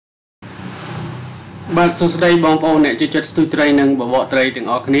បាទសួស្តីបងប្អូនអ្នកជួយចិត្តស្ទូចត្រីនិងបបកត្រីទាំង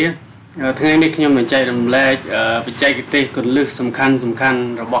អស់គ្នាថ្ងៃនេះខ្ញុំនឹងចែករំលែកបច្ចេកទេសគន្លឹះសំខាន់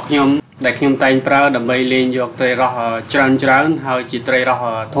របស់ខ្ញុំដែលខ្ញុំតែងប្រើដើម្បីលេងយកត្រីរ៉ស់ច្រើនហើយជាត្រីរ៉ស់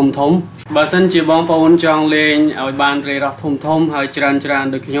ធំបើសិនជាបងប្អូនចង់លេងឲ្យបានត្រីរ៉ស់ធំហើយច្រើន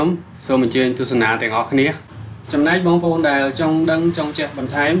ដូចខ្ញុំសូមអញ្ជើញទស្សនាទាំងអស់គ្នាចំណែកបងប្អូនដែលចង់ដឹងចង់ចេះប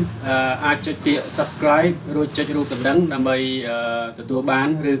ន្ថែមអាចចុចពាក្យ Subscribe រួចចុចរូបកណ្ដឹងដើម្បីទទួលបាន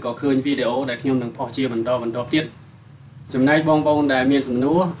ឬក៏ឃើញវីដេអូដែលខ្ញុំនឹងផុសជាបន្តទៀតចំណែកបងប្អូនដែលមានសំ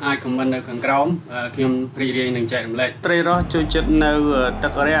ណួរអាច comment នៅខាងក្រោមខ្ញុំរីករាយនឹងចែករំលែកត្រីរ៉ស់ចូលចិត្តនៅទឹ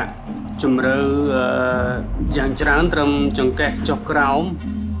ករាក់ជំរឿយ៉ាងច្រើនត្រឹមចង្កេះចុះក្រោម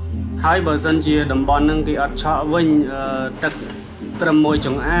ហើយបើសិនជាតំបន់ហ្នឹងគេអត់ឆក់វិញទឹកត្រឹមមួយច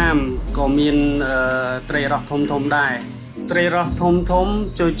ង្អាមក៏មានត្រីរ៉ស់ធំដែរត្រីរ៉ស់ធំ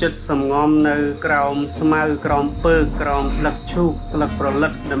ចូលចិត្តសំងំនៅក្រោមស្មៅក្រោមពើកក្រោមស្លឹកឈូកស្លឹកប្រលិ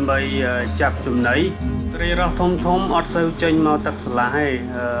តដើម្បីចាប់ចំណីត្រីរ៉ស់ធំអត់សូវចេញមកទឹកស្រឡះទេ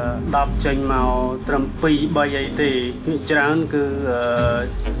10ចេញមកត្រឹម2 3អីទេភាគច្រើនគឺ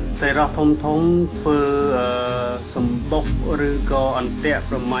ត្រីរ៉ស់ធំធ្វើសម្បុកឬក៏អន្ទាក់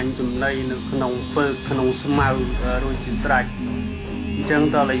ប្រមាញ់ចំណីនៅក្នុងពើកក្នុងស្មៅរួចជាស្រេចអញ្ចឹង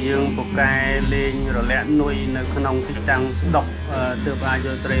តើយើងពូកែលេងរលាក់នុយនៅក្នុងទីតាំងស្ដុកទើបអាចយ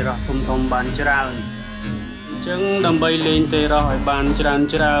កត្រីរ៉ស់ធំបានច្រើនអញ្ចឹងដើម្បីលេងត្រីរ៉ស់ឲ្យបានច្រើន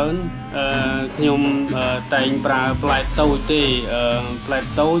ខ្ញុំតែងប្រើផ្លែតូចទេផ្លែ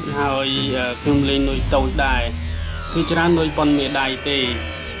តូចហើយខ្ញុំលេងនុយតូចដែរគឺច្រើននុយប៉ុនមេដៃទេ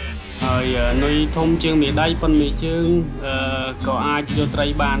ហើយនុយធំជាងមេដៃប៉ុនមេជើងក៏អាចយកត្រី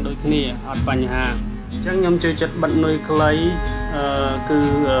បានដូចគ្នាអត់បញ្ហាអញ្ចឹងខ្ញុំចូលចិត្តបិទនុយខ្លីគឺ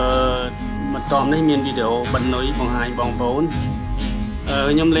បន្ទាប់នេះមានវីដេអូបិទនុយបង្ហាញបងប្អូន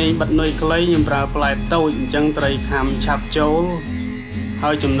ខ្ញុំលេងបិទនុយខ្លីខ្ញុំប្រើផ្លែតូចអញ្ចឹងត្រីខាំឆាប់ចូលហើ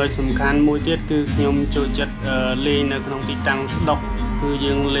យចំណុចសំខាន់មួយទៀតគឺខ្ញុំចូលចិត្តលេងនៅក្នុងទីតាំងស្ដុកគឺ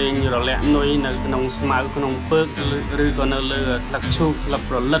យើងលេងរលាក់នុយនៅក្នុងស្មៅក្នុងពើកឬក៏នៅលើស្លឹកឈូកស្លឹក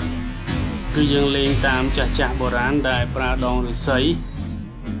ប្រលិតគឺយើងលេងតាមចាស់បុរាណដែលប្រើដងឫស្សី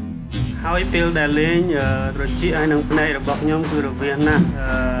ហើយពេលដែលលេងត្រចៀកឲ្យនឹងភ្នែករបស់ខ្ញុំគឺរវាសណាស់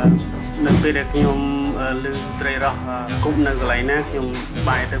នៅពេលដែលខ្ញុំលឺត្រីរ៉ស់គប់នៅកន្លែងណាខ្ញុំ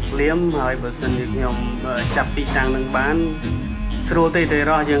បែរទៅភ្លាមហើយបើសិនជាខ្ញុំចាប់ទីតាំងនឹងបានស្រួលទេត្រី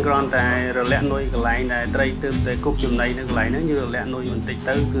រ៉ស់យើងគ្រាន់តែរលាក់នុយកន្លែងដែលត្រីទើបតែគប់ចំណីនៅកន្លែងហ្នឹងយើងរលាក់នុយបន្តិច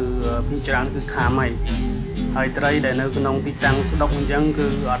ទៅគឺភាគច្រើនគឺខាំហើយត្រីដែលនៅក្នុងទីតាំងស្ដុកអញ្ចឹងគឺ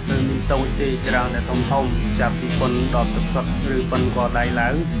អត់សូវមានតូចទេច្រើនតែធំចាប់ពីប៉ុន10ទឹកសុទ្ធឬប៉ុនកដៃឡើ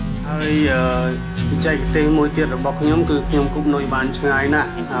ងហើយបច្ចេកទេសមួយទៀតរបស់ខ្ញុំគឺខ្ញុំគប់នុយបានឆ្ងាយណាស់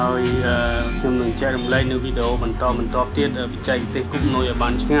ហើយខ្ញុំនឹងចែករំលែកនៅវីដេអូបន្តទៀតបច្ចេកទេសគប់នុយឲ្យបា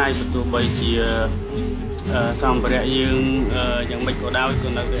នឆ្ងាយបើទោះបីជាសម្ភារៈយើងយ៉ាងម៉េចក៏ដោយក៏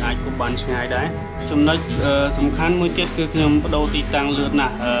នៅតែអាចគប់បានឆ្ងាយដែរចំណុចសំខាន់មួយទៀតគឺខ្ញុំបដូរទីតាំងលឿនណា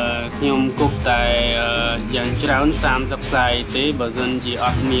ស់ខ្ញុំគប់តែយ៉ាងច្រើន30ខ្សែទេបើសិនជាអ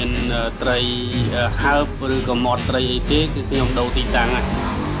ត់មានត្រីហើបឬក៏មាត់ត្រីអីទេគឺខ្ញុំដូរទីតាំង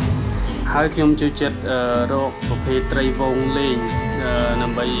ហើយខ្ញុំចូលចិត្តរកប្រភេទត្រីវងលេងដើ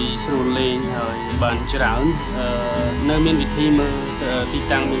ម្បីស្រួលលេងហើយបានច្រើននៅមានវិធីមើលទី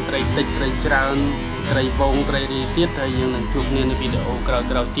តាំងមានត្រីតិចត្រីច្រើនត្រីវងត្រីរីទៀតហើយយើងនឹងជួបគ្នានៅវីដេអូក្រោយ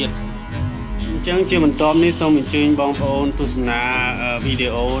ទៀតអញ្ចឹងជាបន្ទាប់នេះសូមអញ្ជើញបងប្អូនទស្សនាវីដេ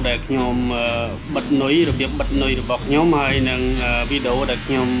អូដែលខ្ញុំបិទនុយរបៀបបិទនុយរបស់ខ្ញុំហើយនឹងវីដេអូដែល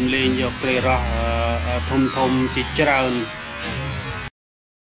ខ្ញុំលេងយកត្រីរ៉ស់ធំជាច្រើន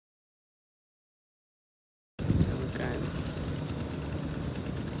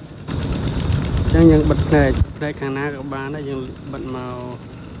អញ្ចឹងយើងបិទភ្នែកខាងណាក៏បានដែរយើងបិទមក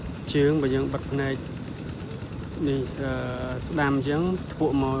ជើងបើយើងបិទភ្នែកនេះស្ដាំអញ្ចឹងធ្ព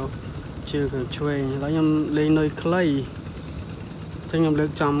ក់មកជើងខាងឆ្វេងឥឡូវខ្ញុំលេងនុយខ្លីអញ្ចឹងខ្ញុំលើ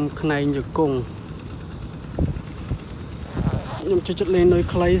កចំខ្នែងជង្គង់ខ្ញុំចូលចិត្តលេងនុយ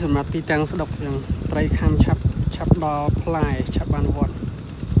ខ្លីសម្រាប់ទីតាំងស្ដុកអញ្ចឹងត្រីខាំឆាប់ដល់ផ្លែឆាប់បានវត្ត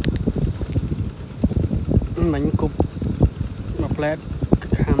មិញគប់មួយផ្លែត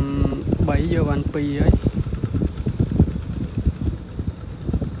ខាំ3យកបាន2ហើយ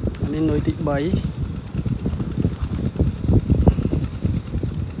នេះនុយទី3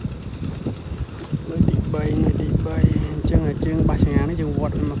នុយទី3អញ្ចឹងជើងបាសឆ្ងានេះយើងវ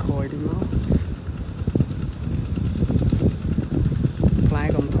ត្តវាមកក្រោយតិចមកផ្លែ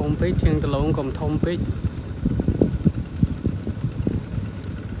កុំធំពេកធាងដលងកុំធំពេក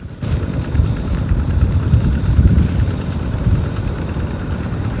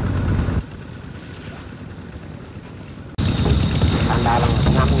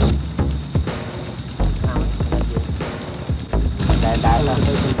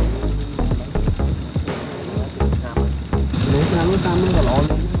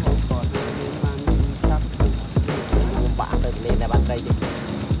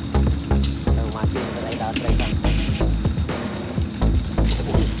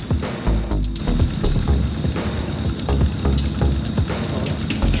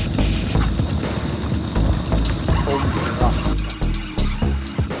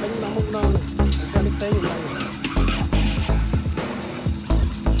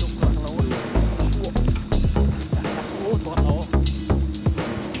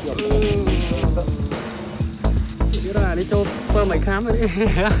phơ mày khám đi.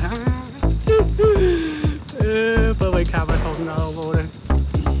 Phơ mày khám mà không đâu vô đây.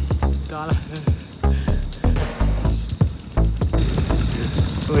 Đó là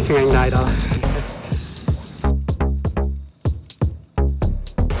tôi xin anh đây đó.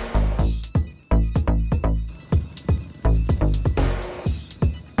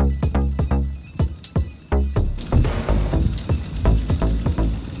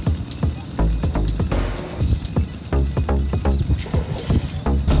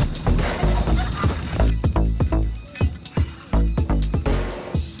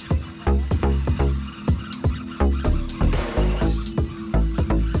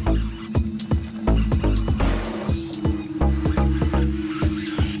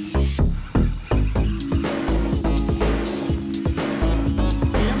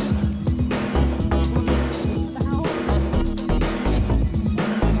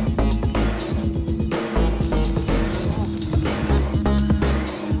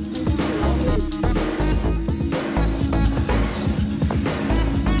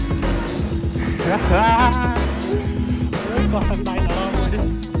 Có sân bay nữa rồi đi.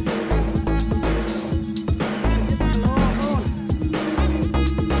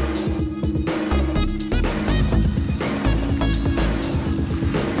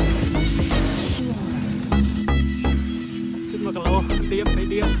 Chút mà lô tiếp phải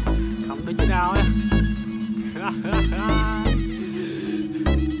điên không đến chứ nào ấy.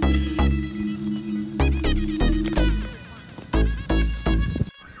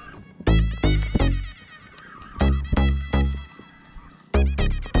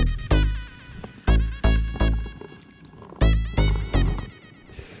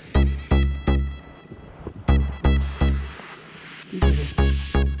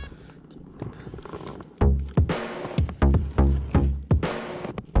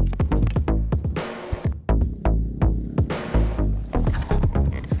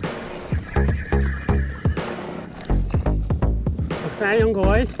 Sai không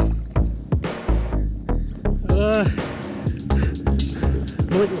khỏi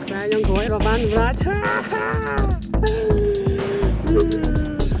một sai không khỏi và ban ra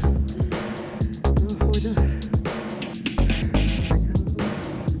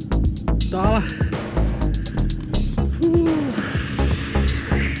đó là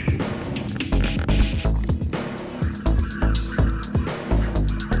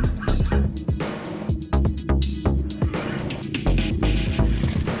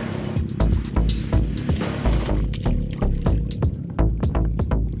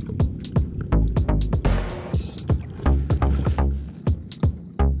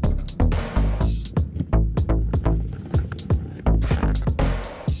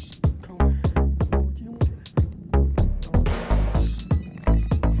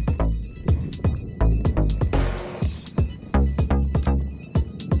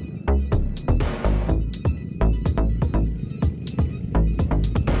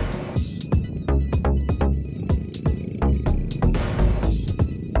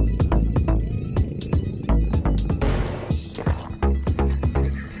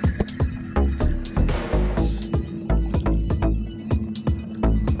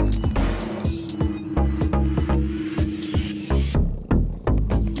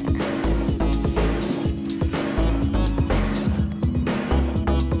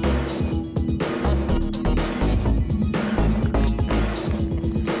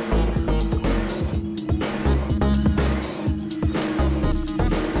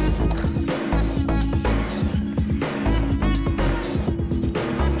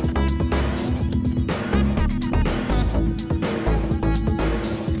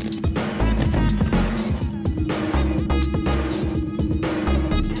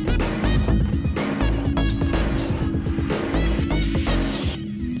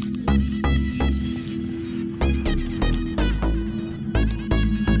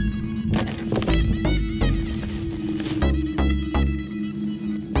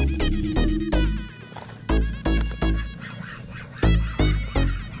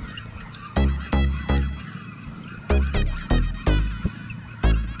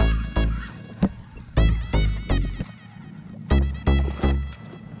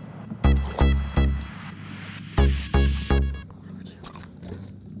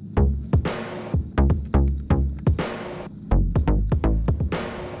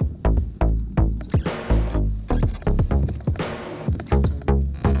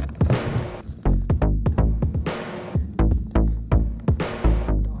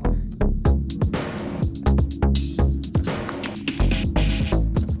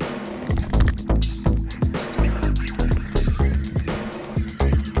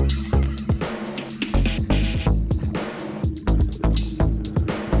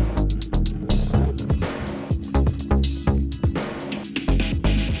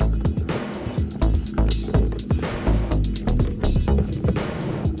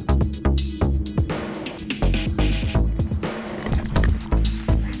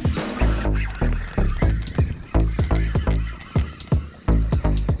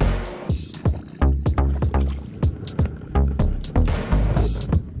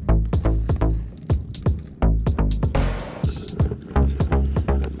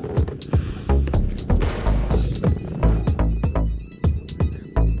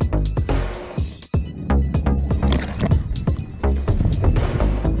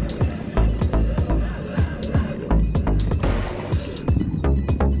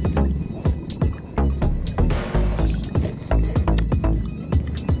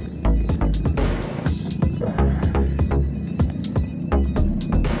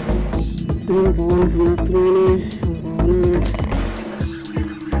bốnសម្រាប់ថ្ងៃនេះ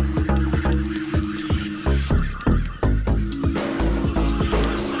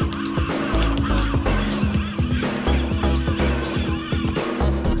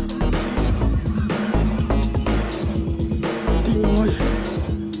ទីមួយ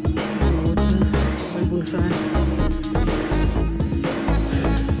4ខ្សែ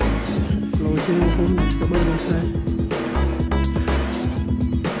លោជាងខ្ញុំទៅ3ខ្សែ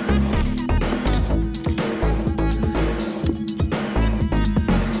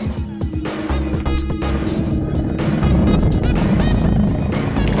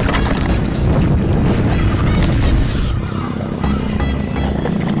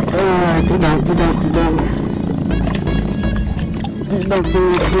Don't do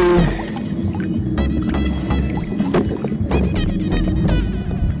it here.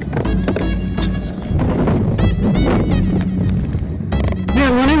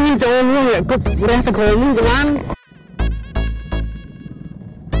 Yeah, when you do it, good rest of home, the one.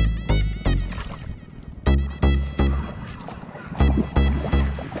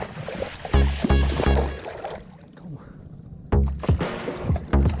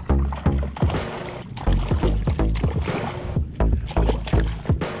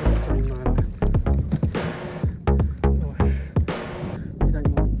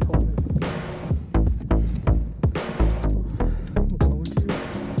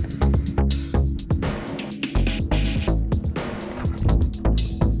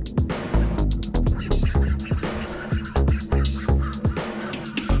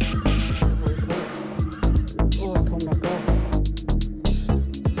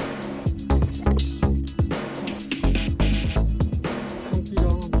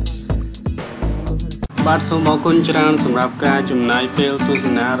 Bát số báo quân tràn sầm rạp ca chùm nai pêu tu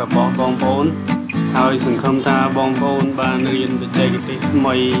sân á rồi bỏ bong bồn, hơi sừng khom tha bong bồn ban riêng về chơi cái tiết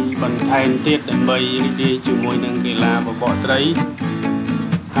mây bẩn thay tiết để mây đi chùm môi nâng kỳ la và bỏ trái,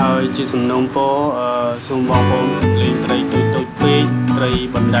 hơi chỉ sầm nông po sum bong bồn lên trái tôi pe trái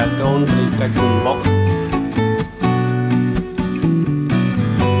bẩn đá côn trái cách sum bọc